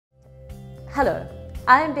Hello,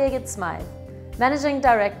 I am Birgit Smythe, Managing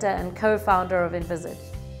Director and co-founder of Envisage.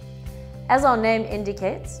 As our name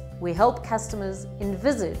indicates, we help customers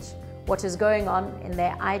envisage what is going on in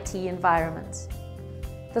their IT environments.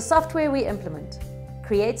 The software we implement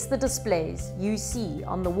creates the displays you see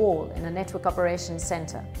on the wall in a network operations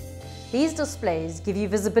center. These displays give you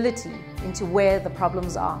visibility into where the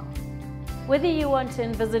problems are. Whether you want to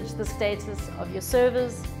envisage the status of your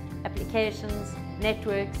servers, applications,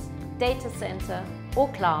 networks, data center, or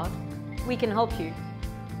cloud, we can help you.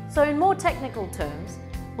 So in more technical terms,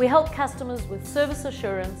 we help customers with service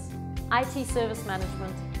assurance, IT service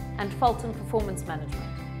management, and fault and performance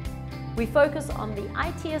management. We focus on the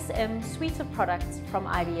ITSM suite of products from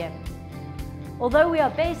IBM. Although we are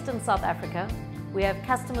based in South Africa, we have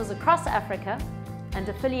customers across Africa and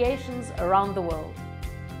affiliations around the world.